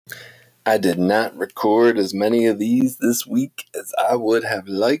I did not record as many of these this week as I would have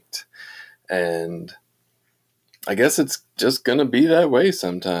liked, and I guess it's just going to be that way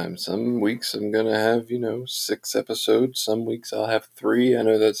sometimes. Some weeks I'm going to have, 6 episodes. Some weeks I'll have 3. I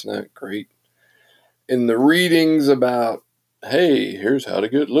know that's not great. In the readings about, hey, here's how to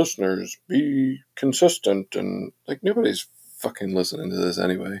get listeners, be consistent, and nobody's fucking listening to this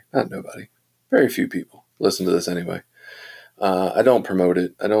anyway. Not nobody. Very few people listen to this anyway. I don't promote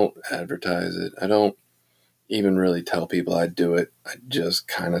it. I don't advertise it. I don't even really tell people I do it. I just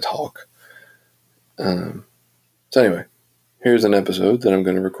kind of talk. So anyway, here's an episode that I'm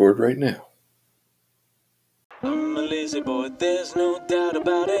going to record right now. I'm a lazy boy, there's no doubt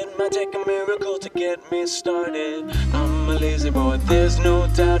about it. Might take a miracle to get me started. I'm a lazy boy, there's no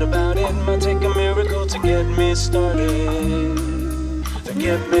doubt about it. Might take a miracle to get me started. To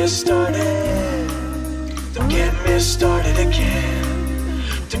get me started. To get me started again.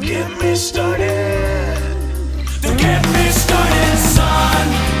 To get me started. To get me started, son.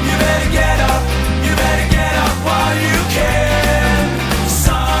 You better get up. You better get up while you can.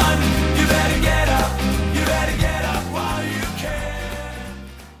 Son, you better get up. You better get up while you can.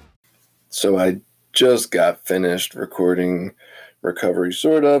 So I just got finished recording Recovery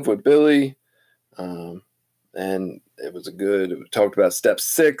Sort of with Billy. And it was we talked about step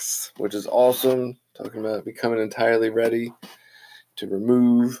 6, which is awesome. Talking about becoming entirely ready to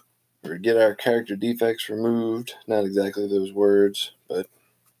remove or get our character defects removed. Not exactly those words, but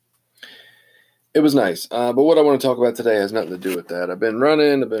it was nice. But what I want to talk about today has nothing to do with that. I've been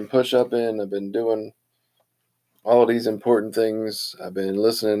running, I've been push-upping, I've been doing all these important things. I've been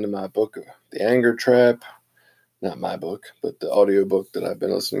listening to my book, The Anger Trap. Not my book, but the audiobook that I've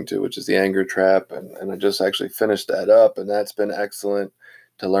been listening to, which is The Anger Trap. And I just actually finished that up, and that's been excellent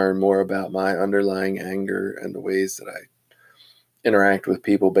to learn more about my underlying anger and the ways that I interact with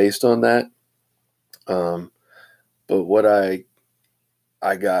people based on that. But what I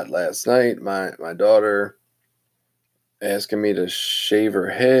got last night, my daughter asking me to shave her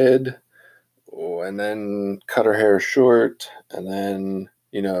head and then cut her hair short, and then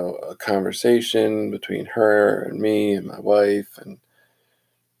a conversation between her and me and my wife, and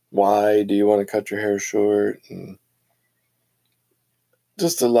why do you want to cut your hair short, and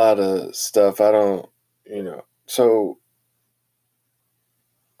just a lot of stuff. I don't, so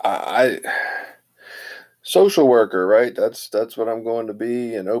I social worker, right? That's what I'm going to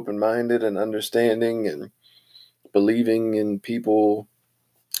be, and open-minded and understanding and believing in people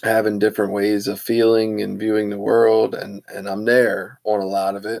having different ways of feeling and viewing the world, and I'm there on a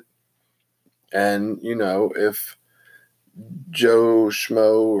lot of it. And, if Joe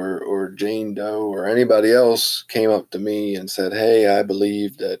Schmo or Jane Doe or anybody else came up to me and said, hey, I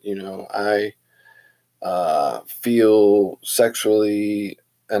believe that, I feel sexually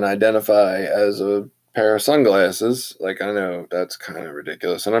and identify as a pair of sunglasses, I know that's kind of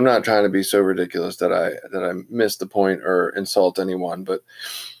ridiculous. And I'm not trying to be so ridiculous that I miss the point or insult anyone, but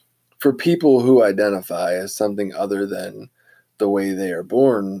for people who identify as something other than the way they are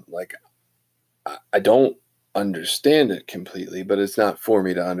born, I don't understand it completely, but it's not for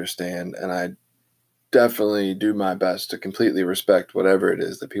me to understand, and I definitely do my best to completely respect whatever it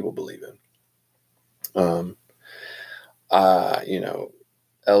is that people believe in.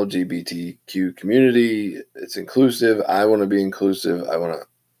 LGBTQ community, it's inclusive. I want to be inclusive.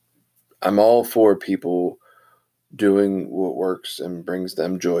 I'm all for people doing what works and brings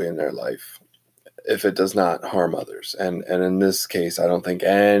them joy in their life, if it does not harm others. And in this case, I don't think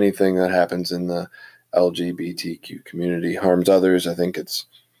anything that happens in the LGBTQ community harms others. I think it's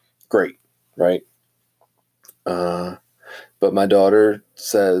great, right? But my daughter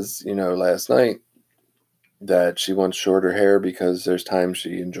says, last night that she wants shorter hair because there's times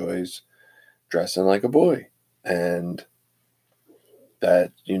she enjoys dressing like a boy. And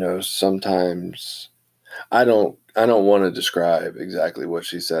that, sometimes I don't want to describe exactly what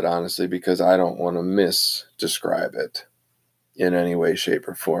she said, honestly, because I don't want to misdescribe it in any way, shape,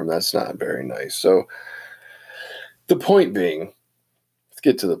 or form. That's not very nice. So the point being, let's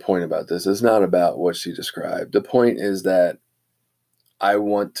get to the point about this. It's not about what she described. The point is that I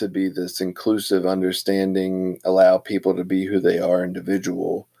want to be this inclusive, understanding, allow people to be who they are,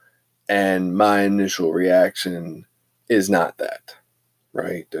 individual. And my initial reaction is not that,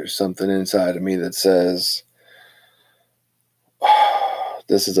 right? There's something inside of me that says, oh,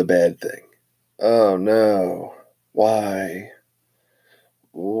 this is a bad thing. Oh no, why?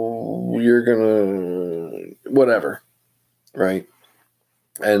 You're gonna, whatever, right?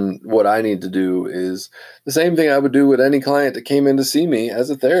 And what I need to do is the same thing I would do with any client that came in to see me as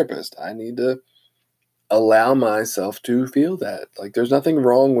a therapist. I need to allow myself to feel that. Like, there's nothing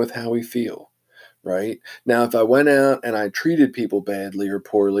wrong with how we feel, right? Now, if I went out and I treated people badly or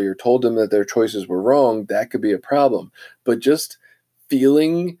poorly or told them that their choices were wrong, that could be a problem. But just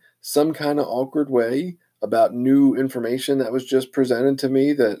feeling some kind of awkward way about new information that was just presented to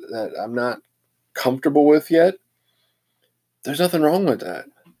me that I'm not comfortable with yet, there's nothing wrong with that,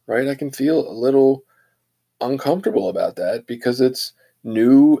 right? I can feel a little uncomfortable about that because it's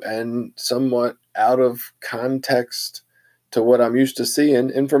new and somewhat out of context to what I'm used to seeing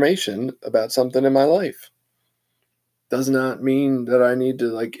information about something in my life. Does not mean that I need to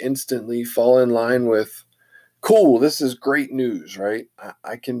like instantly fall in line with, cool, this is great news, right?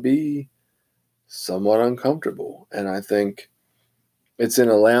 I can be somewhat uncomfortable. And I think it's in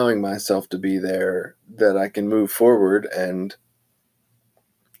allowing myself to be there that I can move forward and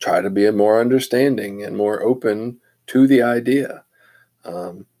try to be more understanding and more open to the idea.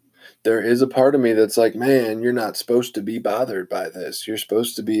 There is a part of me that's like, man, you're not supposed to be bothered by this. You're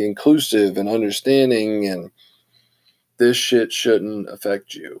supposed to be inclusive and understanding, and this shit shouldn't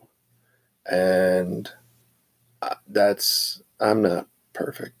affect you. And I'm not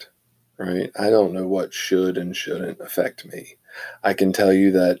perfect, right? I don't know what should and shouldn't affect me. I can tell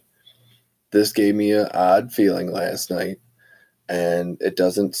you that this gave me an odd feeling last night, and it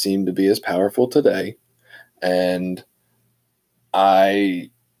doesn't seem to be as powerful today. And I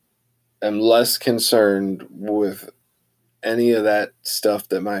am less concerned with any of that stuff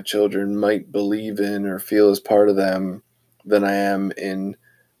that my children might believe in or feel as part of them than I am in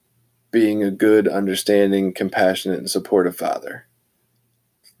being a good, understanding, compassionate, and supportive father.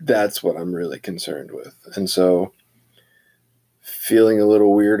 That's what I'm really concerned with. And so, feeling a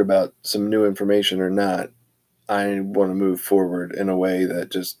little weird about some new information or not, I want to move forward in a way that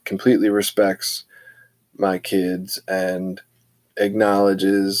just completely respects my kids and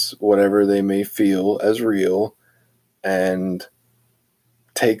acknowledges whatever they may feel as real and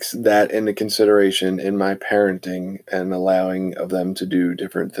takes that into consideration in my parenting and allowing of them to do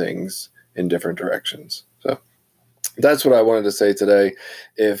different things in different directions. So that's what I wanted to say today.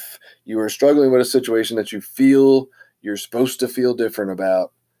 If you are struggling with a situation that you feel you're supposed to feel different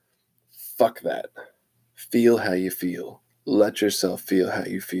about, fuck that. Feel how you feel. Let yourself feel how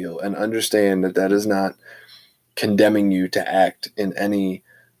you feel and understand that that is not condemning you to act in any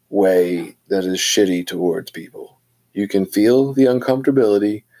way that is shitty towards people. You can feel the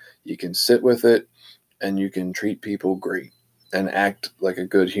uncomfortability, you can sit with it, and you can treat people great and act like a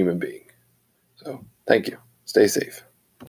good human being. So, thank you. Stay safe.